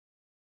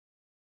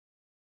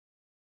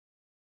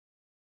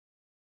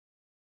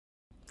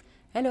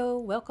Hello,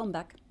 welcome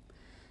back.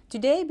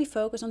 Today we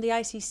focus on the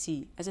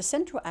ICC as a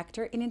central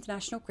actor in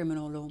international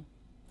criminal law.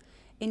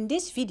 In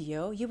this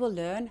video you will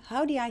learn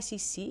how the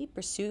ICC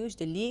pursues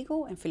the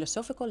legal and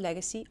philosophical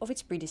legacy of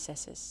its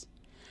predecessors.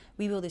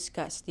 We will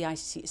discuss the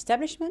ICC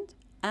establishment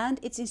and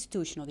its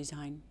institutional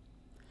design.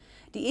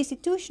 The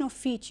institutional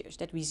features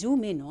that we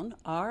zoom in on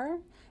are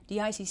the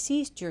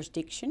ICC's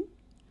jurisdiction,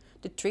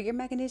 the trigger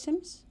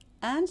mechanisms,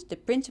 and the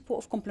principle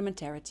of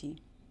complementarity.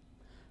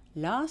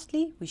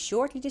 Lastly, we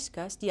shortly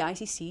discuss the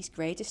ICC's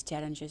greatest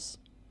challenges.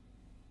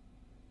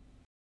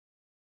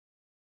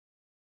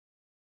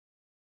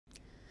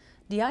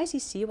 The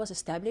ICC was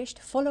established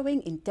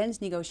following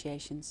intense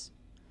negotiations.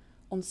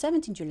 On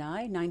 17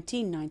 July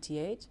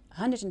 1998,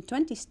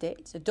 120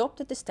 states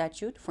adopted the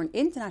statute for an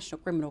international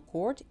criminal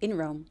court in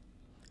Rome.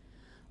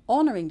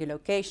 Honoring the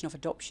location of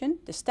adoption,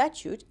 the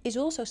statute is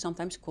also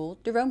sometimes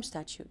called the Rome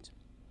Statute.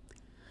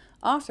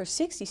 After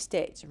 60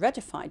 states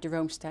ratified the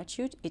Rome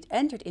Statute, it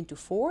entered into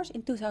force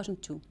in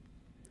 2002.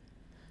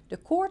 The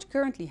court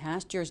currently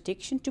has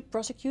jurisdiction to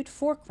prosecute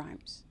 4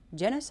 crimes: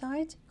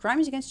 genocide,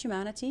 crimes against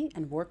humanity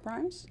and war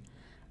crimes,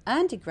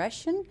 and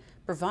aggression,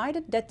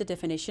 provided that the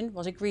definition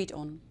was agreed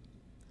on.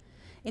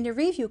 In the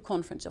review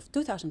conference of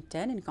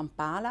 2010 in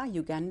Kampala,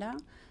 Uganda,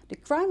 the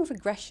crime of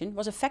aggression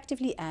was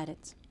effectively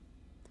added.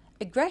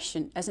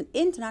 Aggression as an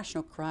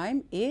international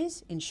crime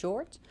is, in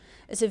short,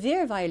 a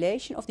severe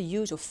violation of the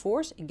use of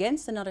force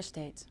against another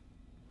state.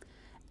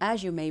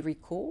 As you may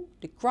recall,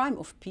 the crime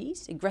of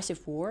peace,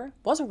 aggressive war,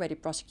 was already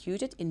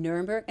prosecuted in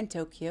Nuremberg and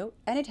Tokyo,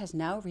 and it has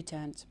now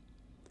returned.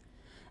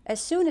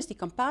 As soon as the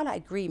Kampala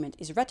Agreement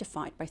is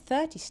ratified by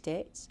 30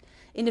 states,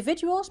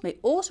 individuals may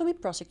also be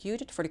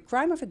prosecuted for the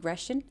crime of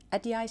aggression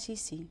at the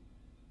ICC.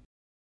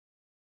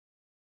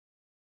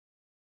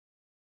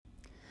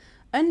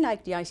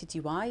 Unlike the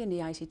ICTY and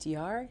the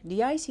ICTR, the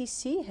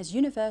ICC has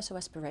universal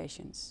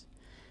aspirations.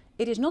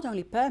 It is not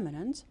only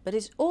permanent, but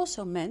is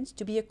also meant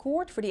to be a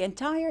court for the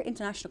entire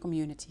international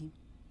community.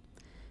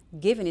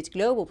 Given its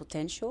global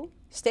potential,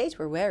 states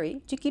were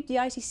wary to keep the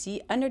ICC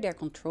under their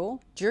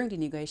control during the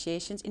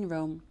negotiations in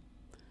Rome.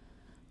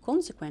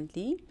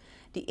 Consequently,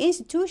 the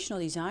institutional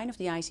design of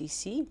the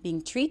ICC,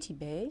 being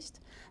treaty-based,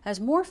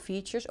 has more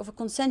features of a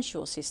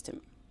consensual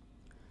system.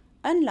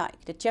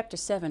 Unlike the Chapter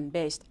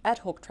 7-based ad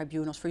hoc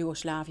tribunals for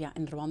Yugoslavia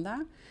and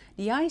Rwanda,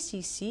 the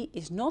ICC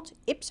is not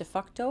ipso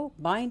facto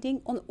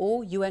binding on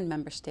all UN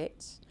member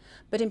states,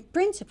 but in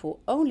principle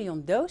only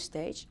on those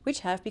states which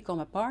have become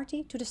a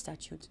party to the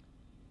statute.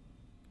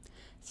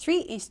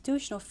 3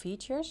 institutional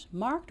features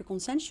mark the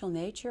consensual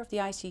nature of the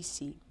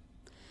ICC.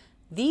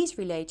 These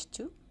relate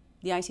to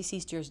the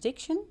ICC's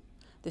jurisdiction,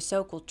 the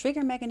so-called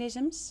trigger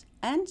mechanisms,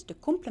 and the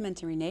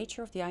complementary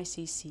nature of the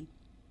ICC.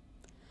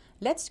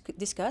 Let's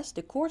discuss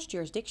the court's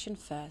jurisdiction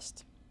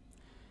first.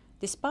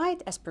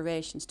 Despite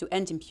aspirations to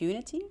end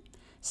impunity,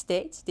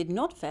 states did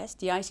not vest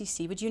the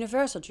ICC with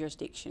universal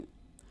jurisdiction.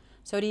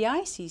 So the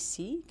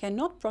ICC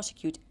cannot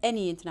prosecute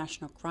any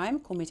international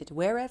crime committed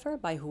wherever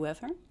by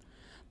whoever,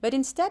 but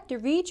instead the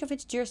reach of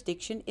its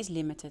jurisdiction is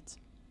limited.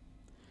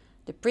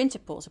 The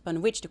principles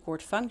upon which the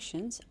court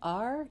functions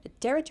are the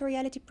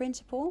territoriality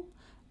principle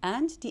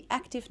and the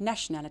active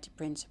nationality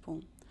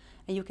principle,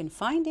 and you can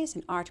find this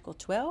in Article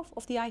 12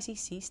 of the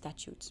ICC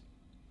statutes.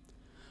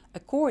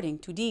 According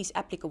to these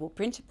applicable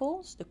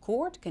principles, the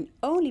court can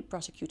only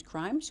prosecute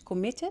crimes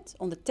committed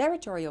on the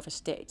territory of a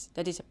state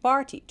that is a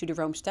party to the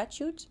Rome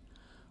Statute,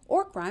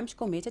 or crimes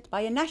committed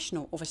by a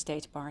national of a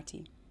state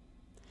party.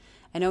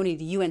 And only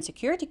the UN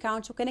Security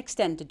Council can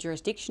extend the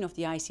jurisdiction of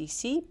the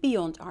ICC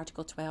beyond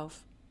Article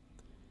 12.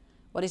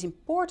 What is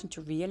important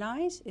to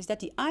realize is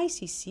that the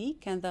ICC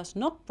can thus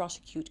not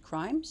prosecute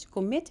crimes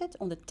committed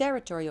on the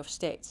territory of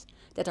states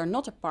that are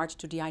not a party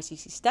to the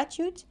ICC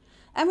statute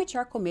and which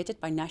are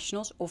committed by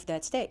nationals of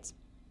that state.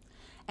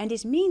 And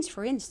this means,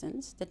 for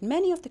instance, that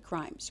many of the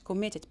crimes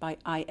committed by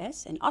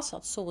IS and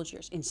Assad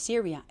soldiers in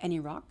Syria and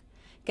Iraq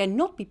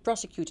cannot be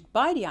prosecuted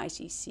by the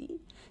ICC,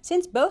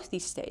 since both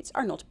these states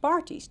are not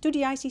parties to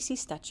the ICC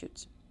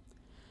statute.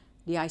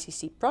 The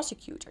ICC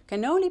prosecutor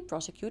can only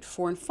prosecute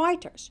foreign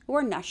fighters who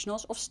are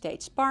nationals of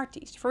states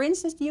parties, for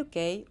instance the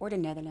UK or the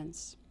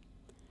Netherlands.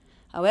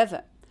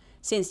 However,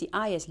 since the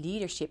IS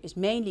leadership is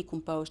mainly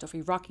composed of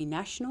Iraqi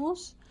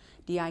nationals,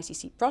 the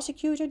ICC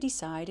prosecutor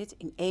decided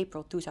in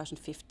April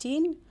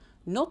 2015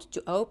 not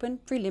to open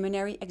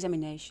preliminary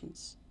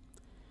examinations.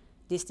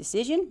 This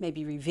decision may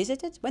be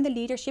revisited when the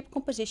leadership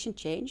composition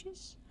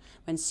changes,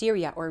 when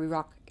Syria or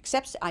Iraq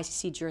accepts the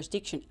ICC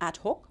jurisdiction ad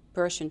hoc,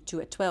 pursuant to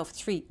a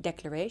 12.3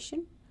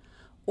 declaration,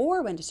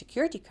 or when the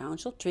Security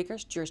Council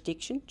triggers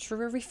jurisdiction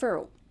through a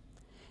referral.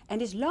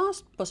 And this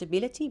last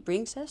possibility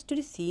brings us to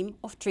the theme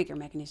of trigger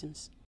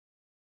mechanisms.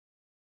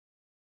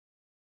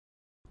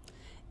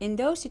 In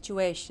those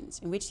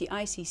situations in which the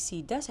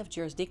ICC does have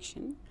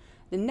jurisdiction,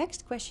 the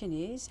next question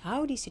is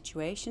how these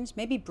situations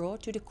may be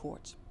brought to the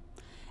court.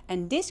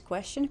 And this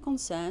question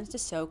concerns the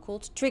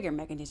so-called trigger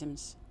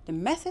mechanisms, the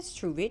methods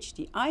through which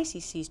the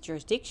ICC's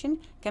jurisdiction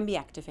can be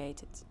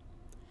activated.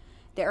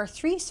 There are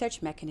 3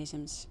 such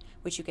mechanisms,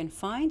 which you can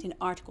find in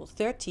Article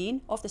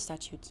 13 of the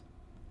statute.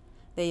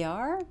 They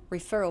are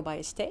referral by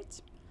a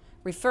state,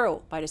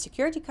 referral by the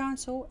Security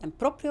Council, and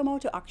proprio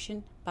motu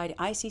action by the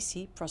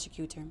ICC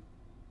prosecutor.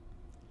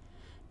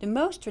 The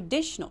most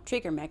traditional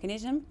trigger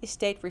mechanism is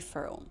state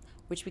referral,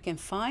 which we can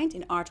find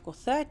in Article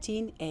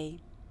 13a.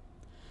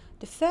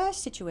 The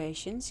first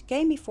situations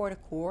came before the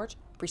court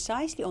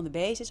precisely on the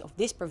basis of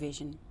this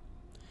provision,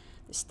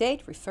 the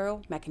state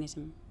referral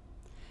mechanism.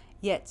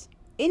 Yet,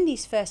 in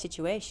these first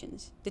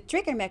situations, the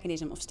trigger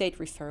mechanism of state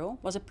referral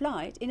was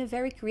applied in a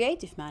very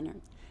creative manner,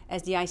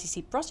 as the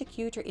ICC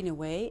prosecutor in a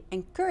way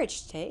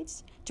encouraged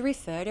states to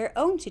refer their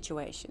own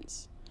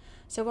situations.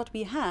 So what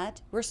we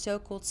had were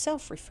so-called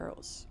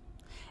self-referrals.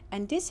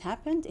 And this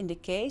happened in the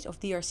case of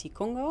DRC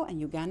Congo and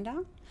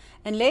Uganda,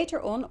 and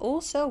later on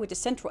also with the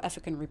Central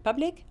African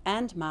Republic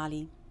and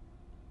Mali.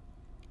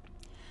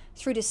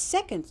 Through the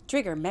second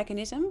trigger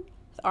mechanism,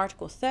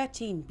 Article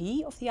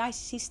 13b of the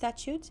ICC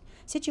statute,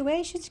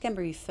 situations can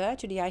be referred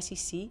to the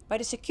ICC by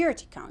the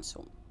Security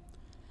Council.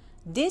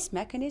 This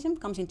mechanism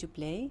comes into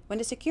play when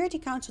the Security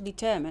Council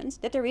determines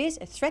that there is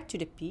a threat to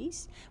the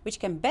peace which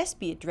can best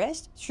be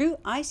addressed through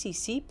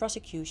ICC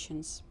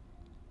prosecutions.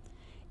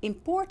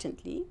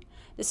 Importantly,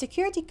 the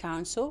Security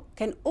Council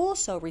can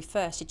also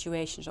refer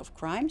situations of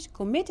crimes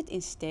committed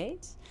in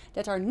states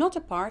that are not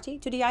a party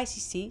to the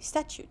ICC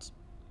statute.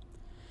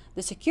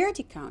 The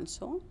Security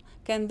Council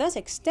can thus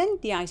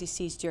extend the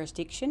ICC's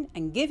jurisdiction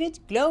and give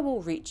it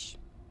global reach.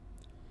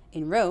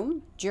 In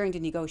Rome, during the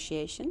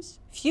negotiations,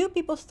 few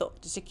people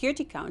thought the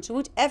Security Council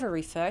would ever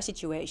refer a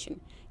situation,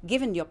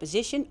 given the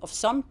opposition of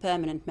some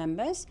permanent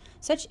members,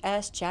 such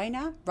as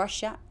China,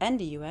 Russia and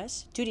the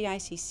US, to the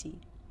ICC.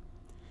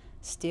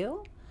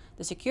 Still,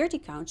 the Security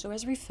Council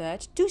has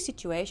referred 2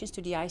 situations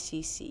to the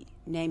ICC,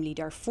 namely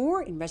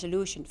Darfur in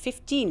Resolution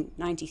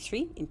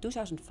 1593 in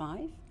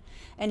 2005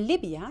 and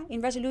Libya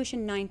in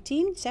Resolution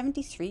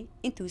 1973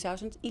 in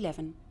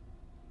 2011.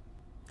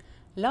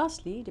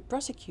 Lastly, the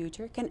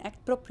prosecutor can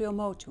act proprio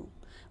motu,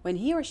 when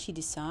he or she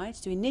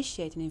decides to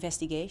initiate an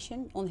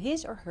investigation on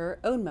his or her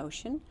own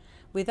motion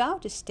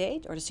without the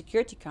state or the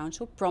Security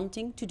Council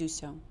prompting to do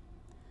so.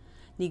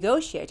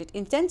 Negotiated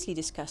intensely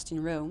discussed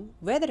in Rome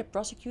whether the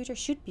prosecutor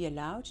should be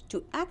allowed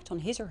to act on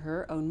his or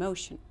her own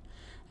motion,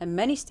 and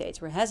many states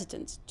were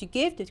hesitant to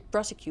give the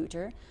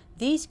prosecutor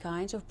these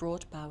kinds of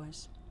broad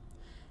powers.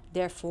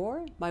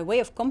 Therefore, by way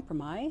of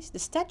compromise, the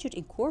statute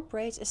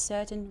incorporates a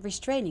certain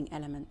restraining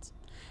element,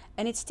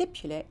 and it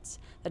stipulates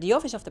that the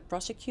Office of the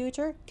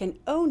Prosecutor can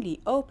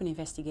only open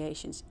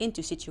investigations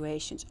into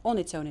situations on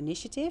its own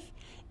initiative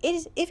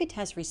if it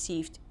has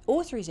received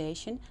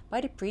authorization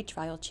by the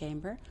pre-trial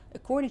chamber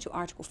according to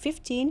Article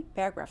 15,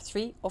 paragraph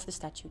 3 of the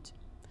statute.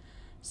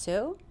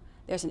 So,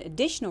 there's an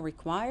additional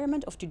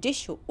requirement of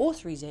judicial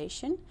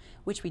authorization,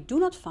 which we do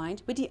not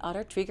find with the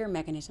other trigger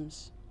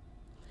mechanisms.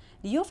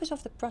 The Office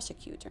of the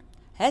Prosecutor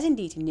has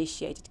indeed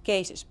initiated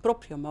cases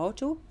proprio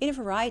motu in a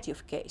variety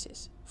of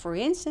cases, for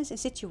instance in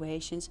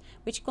situations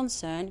which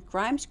concern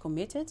crimes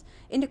committed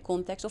in the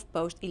context of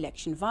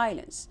post-election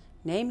violence,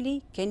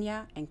 namely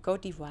Kenya and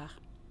Côte d'Ivoire.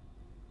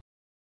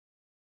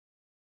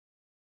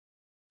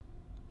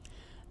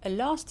 A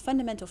last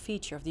fundamental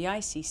feature of the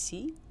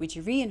ICC, which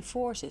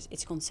reinforces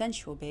its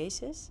consensual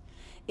basis,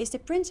 is the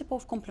principle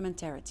of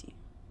complementarity.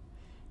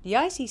 The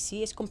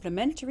ICC is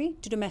complementary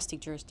to domestic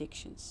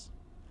jurisdictions.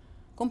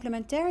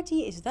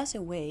 Complementarity is thus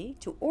a way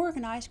to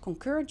organize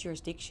concurrent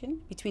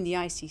jurisdiction between the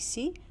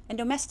ICC and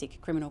domestic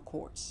criminal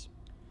courts.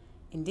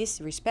 In this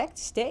respect,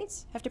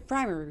 states have the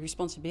primary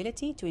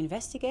responsibility to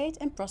investigate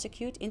and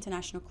prosecute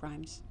international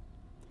crimes.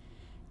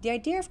 The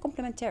idea of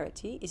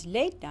complementarity is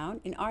laid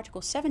down in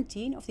Article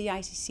 17 of the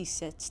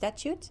ICC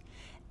statute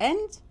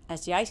and,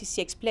 as the ICC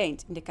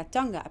explained in the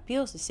Katanga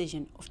Appeals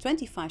decision of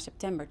 25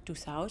 September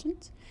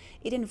 2000,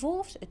 it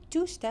involves a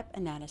 2-step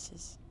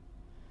analysis.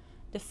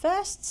 The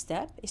first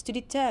step is to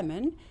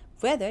determine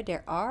whether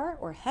there are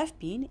or have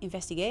been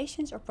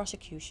investigations or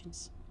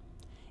prosecutions.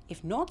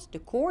 If not, the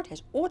court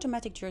has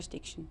automatic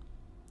jurisdiction.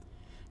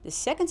 The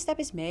second step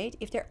is made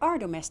if there are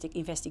domestic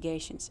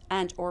investigations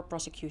and/or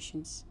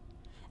prosecutions.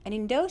 And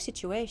in those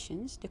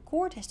situations, the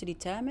court has to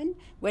determine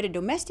whether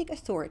domestic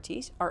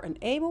authorities are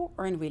unable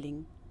or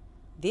unwilling.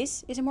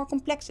 This is a more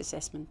complex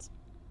assessment.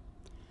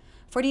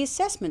 For the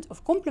assessment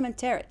of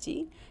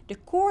complementarity, the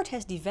court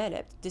has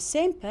developed the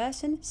same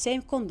person,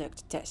 same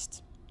conduct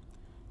test.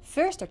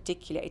 First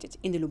articulated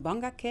in the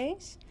Lubanga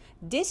case,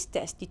 this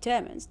test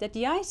determines that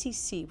the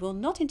ICC will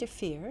not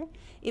interfere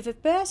if a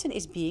person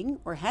is being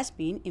or has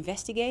been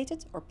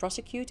investigated or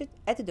prosecuted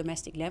at the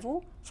domestic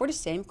level for the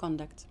same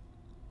conduct.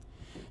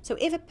 So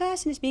if a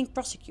person is being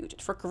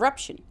prosecuted for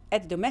corruption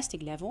at the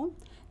domestic level,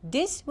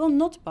 this will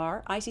not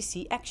bar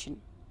ICC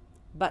action.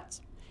 But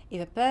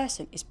if a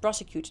person is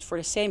prosecuted for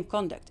the same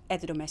conduct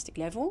at the domestic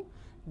level,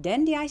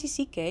 then the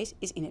ICC case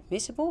is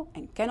inadmissible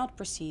and cannot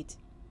proceed.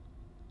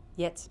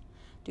 Yet,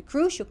 the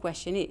crucial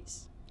question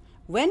is,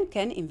 when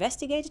can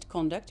investigated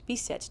conduct be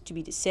said to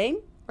be the same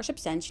or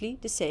substantially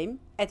the same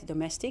at the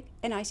domestic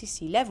and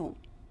ICC level?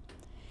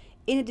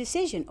 In a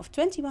decision of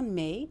 21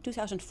 May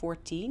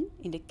 2014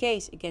 in the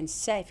case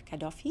against Saif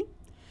Gaddafi,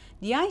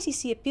 the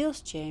ICC Appeals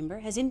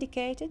Chamber has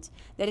indicated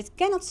that it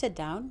cannot set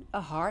down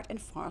a hard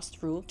and fast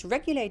rule to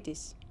regulate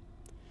this.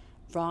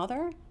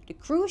 Rather, the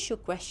crucial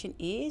question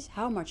is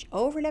how much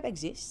overlap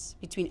exists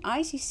between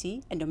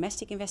ICC and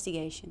domestic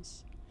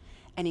investigations.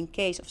 And in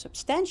case of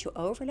substantial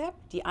overlap,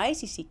 the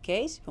ICC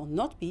case will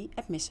not be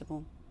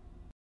admissible.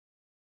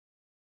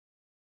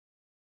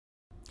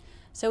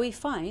 So we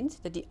find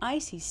that the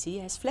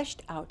ICC has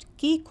fleshed out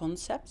key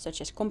concepts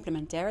such as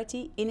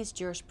complementarity in its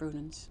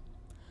jurisprudence.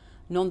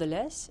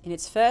 Nonetheless, in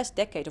its first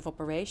decade of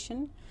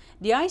operation,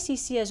 the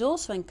ICC has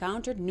also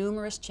encountered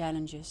numerous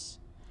challenges.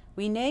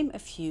 We name a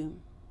few.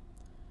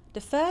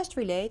 The first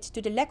relates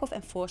to the lack of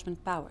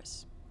enforcement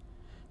powers.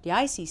 The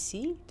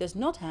ICC does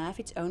not have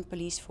its own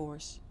police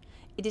force.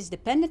 It is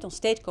dependent on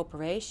state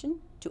cooperation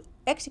to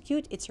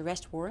execute its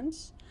arrest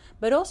warrants,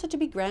 but also to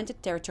be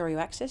granted territorial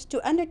access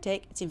to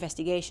undertake its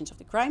investigations of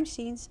the crime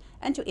scenes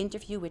and to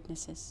interview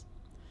witnesses.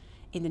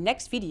 In the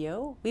next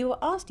video, we will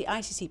ask the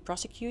ICC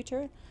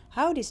prosecutor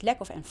how this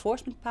lack of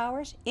enforcement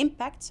powers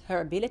impacts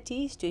her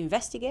abilities to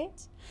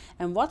investigate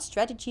and what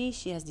strategies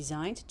she has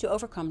designed to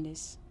overcome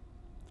this.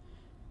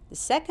 The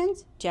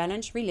second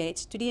challenge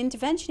relates to the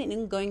intervention in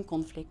ongoing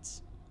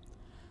conflicts.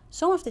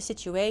 Some of the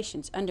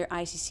situations under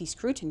ICC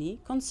scrutiny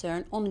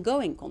concern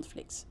ongoing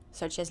conflicts,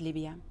 such as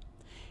Libya.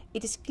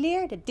 It is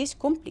clear that this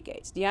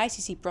complicates the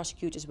ICC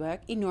prosecutor's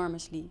work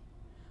enormously,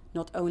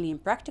 not only in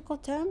practical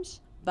terms,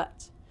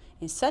 but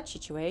in such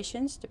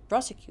situations the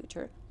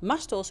prosecutor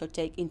must also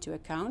take into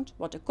account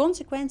what the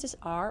consequences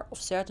are of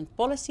certain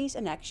policies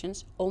and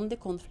actions on the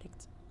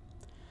conflict.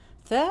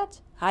 Third,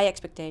 high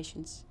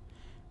expectations.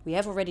 We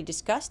have already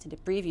discussed in the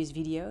previous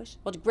videos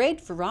what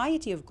great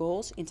variety of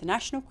goals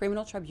international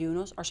criminal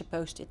tribunals are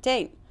supposed to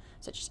attain,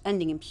 such as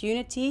ending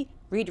impunity,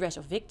 redress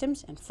of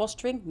victims, and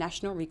fostering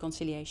national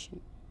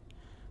reconciliation.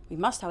 We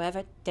must,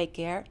 however, take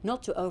care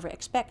not to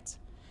over-expect.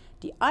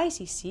 The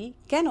ICC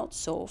cannot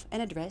solve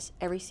and address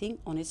everything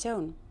on its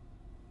own.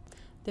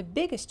 The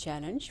biggest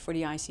challenge for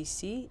the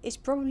ICC is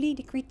probably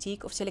the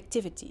critique of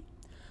selectivity,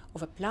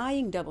 of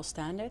applying double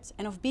standards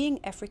and of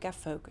being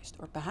Africa-focused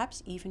or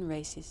perhaps even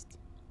racist.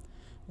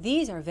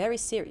 These are very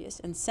serious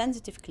and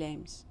sensitive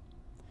claims.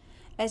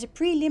 As a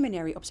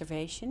preliminary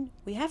observation,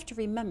 we have to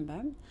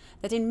remember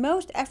that in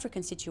most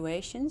African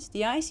situations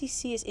the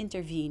ICC is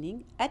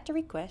intervening at the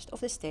request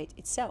of the state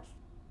itself.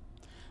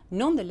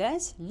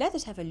 Nonetheless, let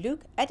us have a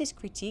look at this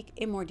critique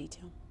in more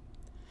detail.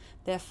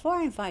 Therefore,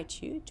 I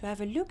invite you to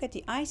have a look at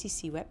the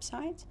ICC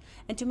website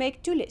and to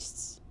make two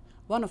lists,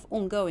 one of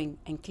ongoing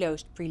and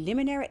closed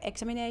preliminary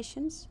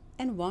examinations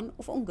and one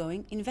of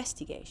ongoing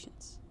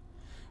investigations.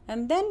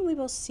 And then we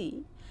will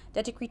see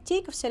that the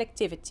critique of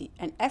selectivity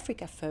and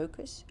Africa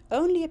focus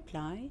only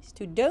applies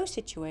to those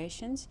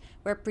situations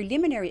where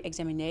preliminary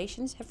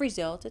examinations have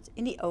resulted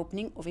in the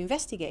opening of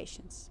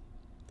investigations.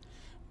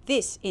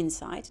 This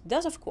insight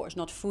does of course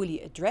not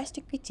fully address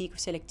the critique of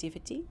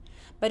selectivity,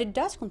 but it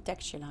does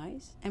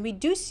contextualize, and we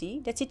do see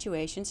that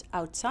situations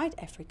outside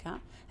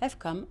Africa have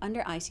come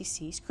under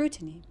ICC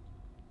scrutiny.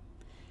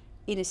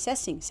 In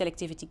assessing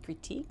selectivity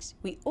critiques,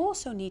 we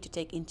also need to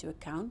take into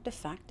account the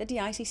fact that the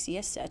ICC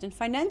has certain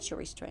financial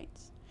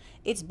restraints.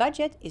 Its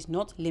budget is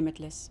not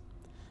limitless,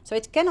 so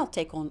it cannot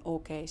take on all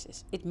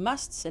cases. It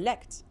must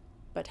select.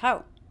 But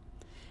how?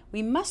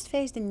 We must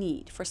face the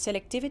need for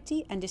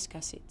selectivity and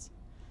discuss it.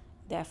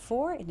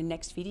 Therefore, in the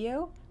next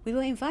video, we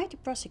will invite the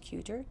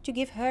prosecutor to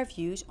give her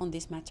views on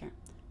this matter.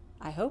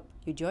 I hope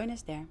you join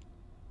us there.